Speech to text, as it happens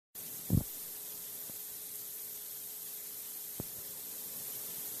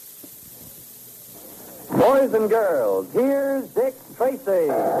Boys and girls, here's Dick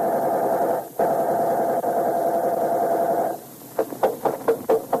Tracy.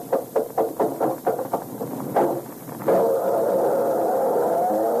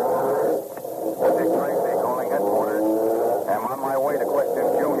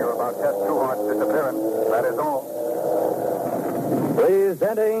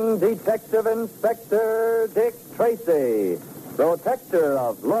 Presenting Detective Inspector Dick Tracy, protector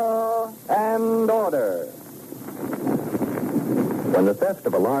of law and order. When the theft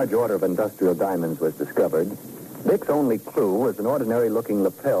of a large order of industrial diamonds was discovered, Dick's only clue was an ordinary-looking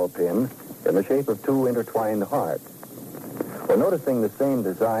lapel pin in the shape of two intertwined hearts. When noticing the same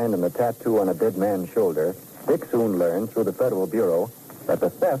design and the tattoo on a dead man's shoulder, Dick soon learned through the Federal Bureau that the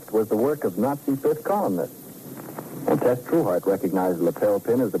theft was the work of Nazi fifth columnists. And Tess Trueheart recognized the lapel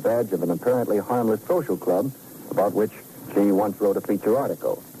pin as the badge of an apparently harmless social club about which she once wrote a feature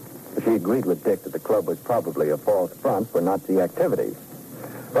article. She agreed with Dick that the club was probably a false front for Nazi activities.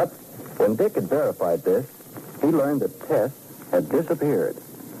 But when Dick had verified this, he learned that Tess had disappeared.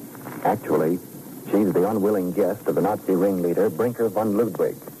 Actually, she's the unwilling guest of the Nazi ringleader, Brinker von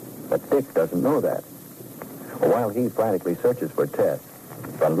Ludwig. But Dick doesn't know that. While he frantically searches for Tess,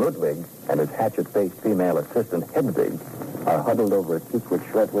 von Ludwig and his hatchet-faced female assistant, Hedwig, are huddled over a secret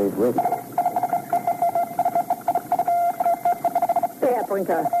shortwave radio. There,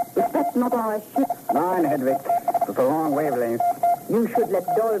 Brinker. Is that not our ship? Mine, Hedwig. It's a long wavelength. You should let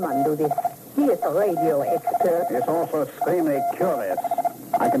Dolman do this. He is a radio expert. He's also extremely curious.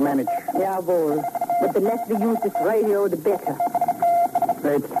 I can manage. Jawohl. But the less we use this radio, the better.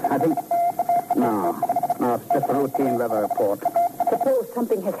 Wait, I think... No, it's just a routine weather report. Suppose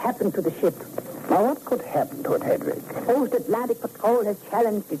something has happened to the ship. Now, what could happen to it, Hedwig? Suppose the Atlantic Patrol has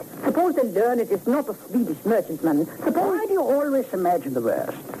challenged it. Suppose they learn it is not a Swedish merchantman. Why do you always imagine the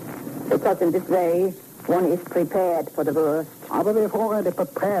worst? Because in this way, one is prepared for the worst. But we've already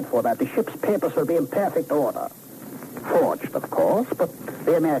prepared for that. The ship's papers will be in perfect order. Forged, of course, but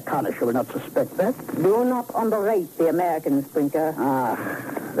the Amerikaners will not suspect that. Do not underrate the Americans, Brinker.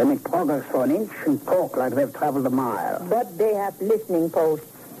 They make progress for an inch and talk like they've traveled a mile. But they have listening posts.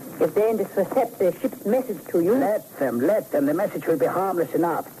 If they intercept their ship's message to you... Let them. The message will be harmless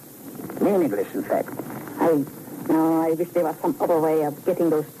enough. Meaningless, in fact. I wish there was some other way of getting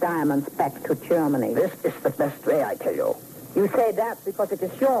those diamonds back to Germany. This is the best way, I tell you. You say that because it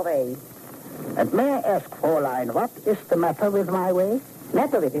is your way. And may I ask, Fräulein, what is the matter with my way?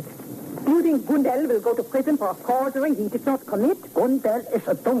 Matter with it? Do you think Gundel will go to prison for a forgery he did not commit? Gundel is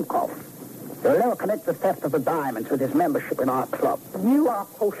a Dummkopf. He'll never connect the theft of the diamonds with his membership in our club. You are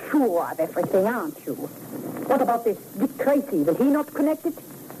so sure of everything, aren't you? What about this Dick Tracy? Will he not connect it?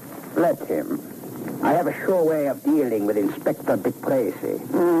 Let him. I have a sure way of dealing with Inspector Dick Tracy.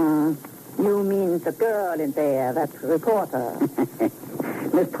 You mean the girl in there, that reporter?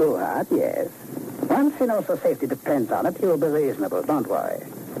 Miss Trueheart, yes. Once he knows the safety depends on it, he will be reasonable, don't worry.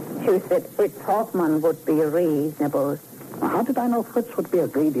 You said Fritz Hoffman would be reasonable. How did I know Fritz would be a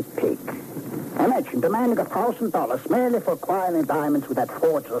greedy pig? Imagine demanding $1,000 merely for acquiring diamonds with that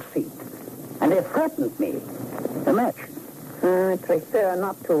forged receipt. And they threatened me. Imagine. I prefer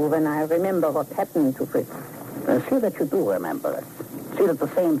not to when I remember what happened to Fritz. See that you do remember it. See that the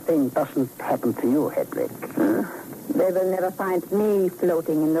same thing doesn't happen to you, Hedwig. They will never find me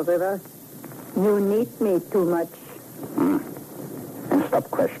floating in the river. You need me too much. And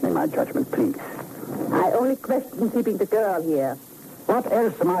stop questioning my judgment, please. I only question keeping the girl here. What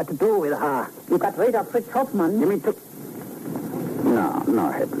else am I to do with her? You got rid of Fritz Hoffman. You mean to...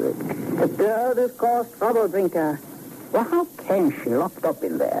 No, Hedwig. The girl will cause trouble, Brinker. Well, how came she locked up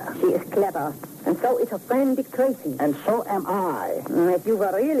in there? She is clever, and so is her friend Dick Tracy. And so am I. If you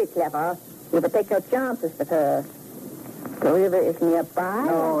were really clever, you would take your chances with her. The river is nearby.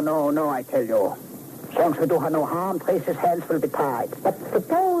 No, I tell you. As long as we do her no harm, Tracy's hands will be tied. But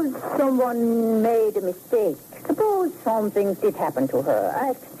suppose someone made a mistake. Suppose something did happen to her.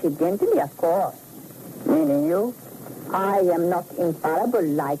 Accidentally, of course. Meaning you? I am not infallible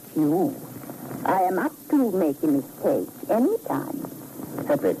like you. I am up to make a mistake anytime.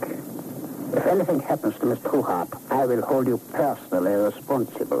 Hedwig, if anything happens to Miss Trueheart, I will hold you personally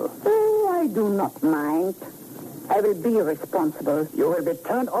responsible. Oh, I do not mind. I will be responsible. You will be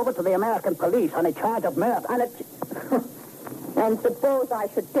turned over to the American police on a charge of murder. And suppose I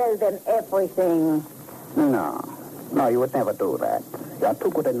should tell them everything. No, you would never do that. You are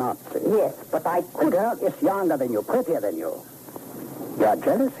too good a Nazi. Yes, but I could. The girl is younger than you, prettier than you. You are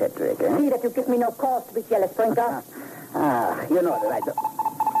jealous, Hedwig, eh? See that you give me no cause to be jealous, Brinker. You know that I do.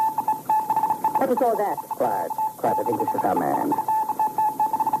 What is all that? Quiet. I think this is our man.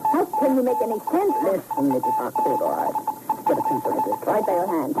 How can you make any sense? Listen, if I could, all right. Get a pencil at this. Right by your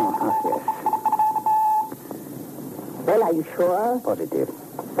hand. Oh, yes. Well, are you sure? Positive.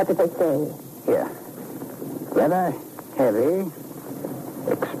 What did they say? Here. Weather heavy.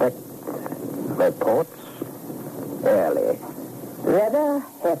 Expect reports early. Rather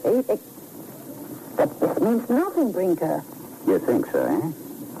heavy. But this means nothing, Brinker. You think so, eh?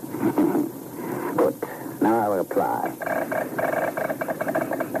 Good. Now I will apply.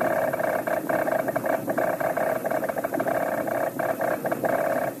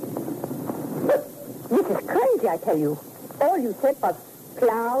 But this is crazy, I tell you. All you said was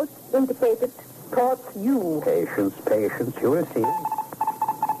clouds indicated towards you. Patience, patience. You will see.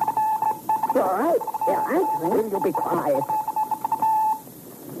 You're all right. They're answering. Will you be quiet?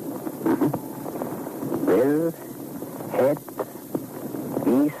 Will head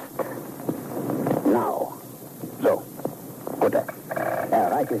east now. So, good day.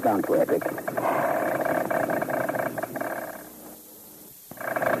 Write this down to Edric.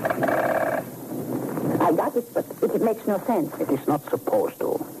 I got it, but it makes no sense. It is not supposed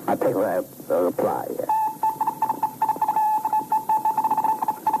to. I'll take a reply here.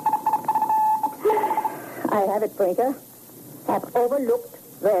 I have it, Brinker. Have overlooked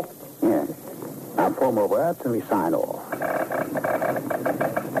west. Yes. Now form a word and we sign off.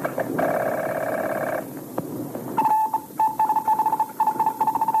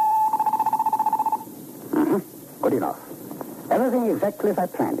 Good enough. Everything exactly as I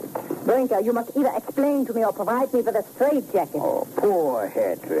planned it. Brinker, you must either explain to me or provide me with a straitjacket. Oh, poor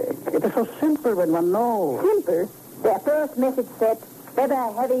Hedrick. It is so simple when one knows. Simple. Their first message said,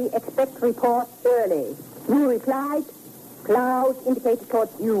 weather heavy, expect report early. You replied, clouds indicated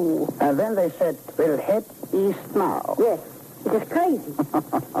towards you. And then they said, we'll head east now. Yes, it is crazy.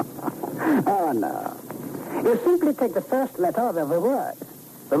 Oh, no. You simply take the first letter of every word.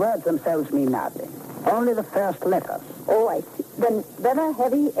 The words themselves mean nothing. Only the first letters. Oh, I see. Then weather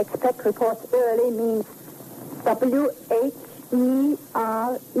heavy, expect reports early means W-H-E-R-E.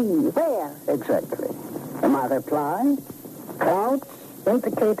 Where? Exactly. And my reply, clouds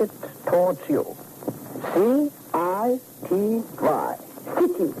indicated towards you. C-I-T-Y.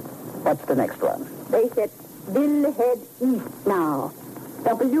 City. What's the next one? They said, will head east now.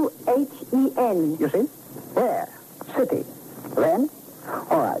 W-H-E-N. You see? Where? City. Then?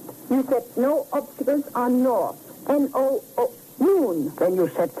 All right. You said no obstacles on north. N-O-O. Noon. Then you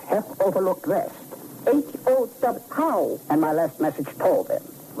said have overlooked west. H-O-W. How? And my last message told them.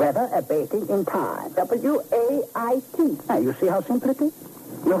 Weather abating in time. W-A-I-T. Now, you see how simple it is?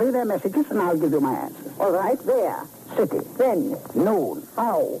 You read their messages and I'll give you my answers. All right, where? City. Then. Noon.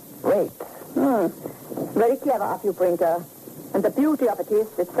 How? Wait. Very clever of you, Brinker. And the beauty of it is,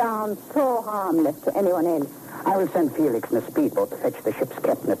 it sounds so harmless to anyone else. I will send Felix in a speedboat to fetch the ship's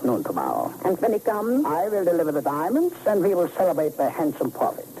captain at noon tomorrow. And when he comes? I will deliver the diamonds, and we will celebrate the handsome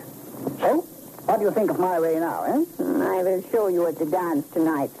profit. So, what do you think of my way now, eh? I will show you at the dance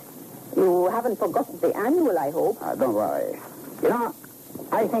tonight. You haven't forgotten the annual, I hope. Don't worry. You know,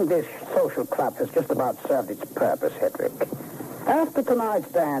 I think this social club has just about served its purpose, Hedrick. After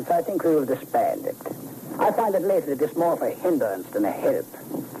tonight's dance, I think we will disband it. I find that lately it is more of a hindrance than a help.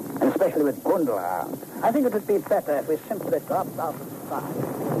 And especially with Gundel around. I think it would be better if we simply dropped out of sight.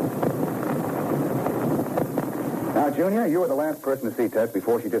 Now, Junior, you were the last person to see Tess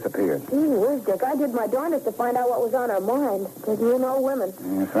before she disappeared. Gee whiz, Dick, I did my darndest to find out what was on her mind. Because you know women.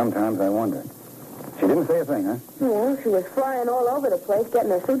 Yeah, sometimes I wonder. She didn't say a thing, huh? Yeah, she was flying all over the place,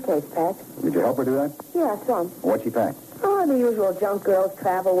 getting her suitcase packed. Did you help her do that? Yeah, some. What'd she pack? Oh, the usual junk girls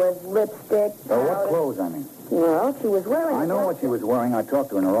travel with. Lipstick, Oh, what powder. clothes, I mean? Well, she was wearing... I know what she was wearing. I talked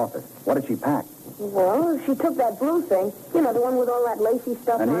to her in her office. What did she pack? Well, she took that blue thing. You know, the one with all that lacy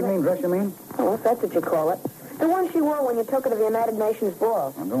stuff An on evening it. dress, you mean? Oh, if that's what you call it. The one she wore when you took her to the United Nations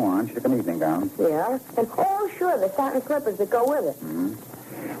ball. Well, go on. She took an evening gown. Yeah. And, oh, sure, the satin slippers that go with it. Mm-hmm.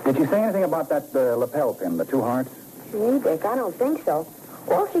 Did she say anything about that lapel pin, the 2 hearts? Gee, Dick, I don't think so.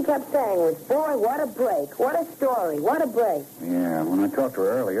 All she kept saying was, boy, what a break. What a story. What a break. Yeah, when I talked to her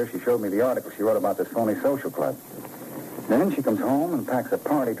earlier, she showed me the article she wrote about this phony social club. Then she comes home and packs a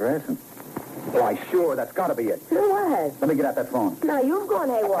party dress and... Why, sure, that's got to be it. Who was? Let me get out that phone. Now, you've gone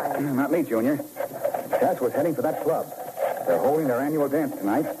haywire. Not me, Junior. Tess was heading for that club. They're holding their annual dance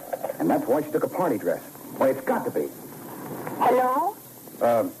tonight, and that's why she took a party dress. Why, it's got to be. Hello?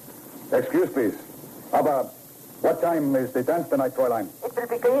 Excuse, please. About what time is the dance tonight, Fräulein? It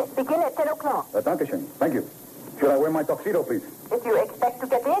will begin at 10 o'clock. Dankeschön. Thank you. Should I wear my tuxedo, please? If you expect to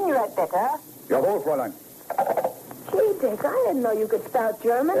get in, you had better. Jawohl, Fräulein. Gee, Dick, I didn't know you could spout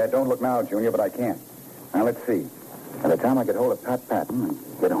German. Don't look now, Junior, but I can. Now, let's see. By the time I get hold of Pat Patton and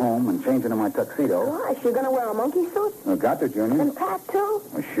get home and change into my tuxedo... Gosh, you're going to wear a monkey suit? Well, got to, Junior. And Pat, too?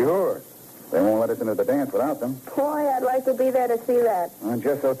 Well, sure. They won't let us into the dance without them. Boy, I'd like to be there to see that. Well,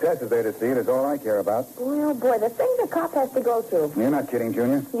 just so Tess is there to see it is all I care about. Well, boy, the things a cop has to go through. You're not kidding,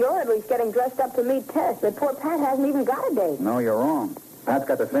 Junior. You're at least getting dressed up to meet Tess, but poor Pat hasn't even got a date. No, you're wrong. Pat's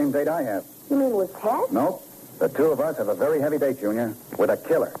got the same date I have. You mean with Tess? Nope. The two of us have a very heavy date, Junior, with a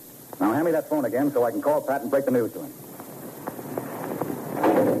killer. Now, hand me that phone again so I can call Pat and break the news to him.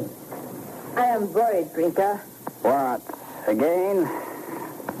 I am worried, Brinker. What? Again?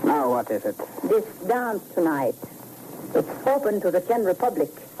 Now, what is it? This dance tonight. It's open to the general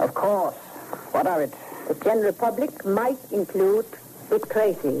public. Of course. What of it? The general public might include Dick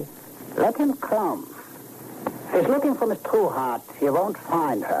Tracy. Let him come. If he's looking from his true heart, he won't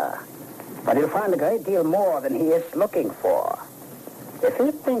find her. But he'll find a great deal more than he is looking for. If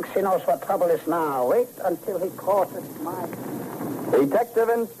he thinks he knows what trouble is now, wait until he crosses my... Detective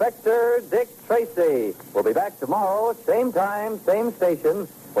Inspector Dick Tracy will be back tomorrow, same time, same station,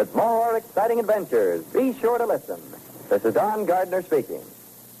 with more exciting adventures. Be sure to listen. This is Don Gardner speaking.